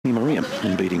there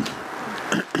in beating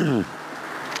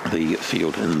the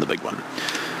field in the big one.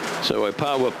 So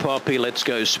Power Poppy, Let's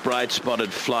Go Sprite,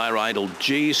 Spotted Flyer, Idle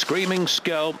G, Screaming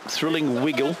Skull, Thrilling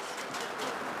Wiggle,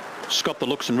 Scott the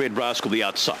Looks and Red Rascal the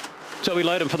outside. So we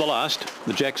load him for the last,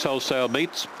 the Jack's Wholesale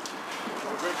Beats,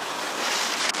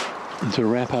 to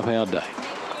wrap up our day.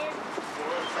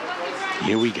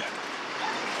 Here we go.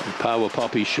 Power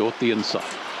Poppy short the inside.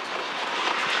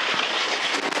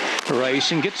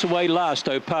 Racing gets away last.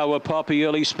 Power Poppy,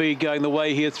 early speed going the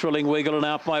way here. Thrilling Wiggle, and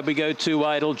out wide we go to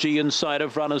Idle G. Inside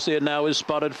of runners there now is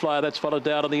Spotted Flyer. That's followed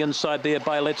down on the inside there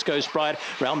by Let's Go Sprite.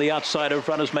 Round the outside of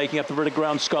runners, making up the vertical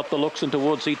ground. Scott the Looks, and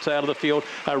towards the tail of the field,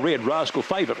 a Red Rascal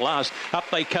favourite last. Up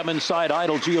they come inside.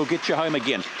 Idle G will get you home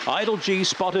again. Idle G,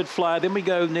 Spotted Flyer. Then we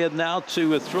go near now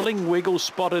to a Thrilling Wiggle,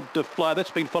 Spotted Flyer.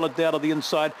 That's been followed down on the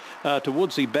inside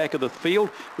towards the back of the field.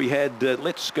 We had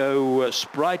Let's Go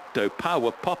Sprite.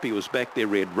 Power Poppy was back there.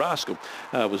 Red Rascal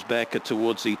was back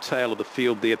towards the tail of the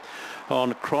field there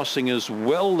on crossing as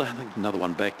well. I think another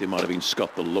one back there might have been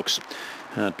Scott the Looks.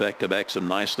 Back to back some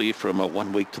nicely from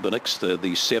 1 week to the next,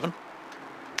 the 7.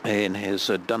 And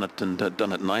has done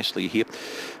it nicely here.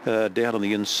 Down on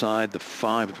the inside, the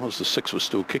 5, it was the 6 was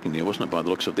still kicking there, wasn't it, by the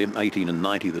looks of them? 18 and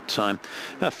 90 the time.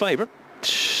 Favourite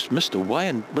missed away,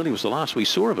 and really was the last we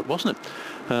saw of it, wasn't it?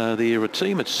 The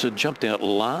team, it's jumped out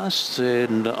last,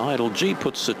 and Idle G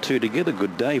puts the two together.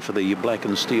 Good day for the Black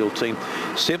and Steel team.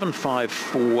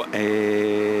 7.54,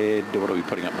 and what are we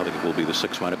putting up? I think it will be the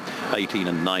 6 one. 18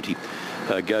 and 90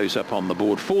 goes up on the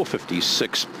board.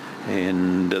 4.56.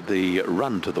 And the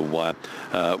run to the wire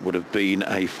would have been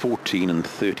a 14 and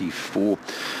 34.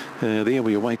 There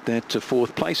we await that to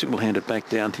 4th place. We'll hand it back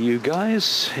down to you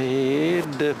guys,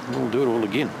 and we'll do it all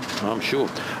again, I'm sure.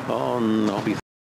 I'll be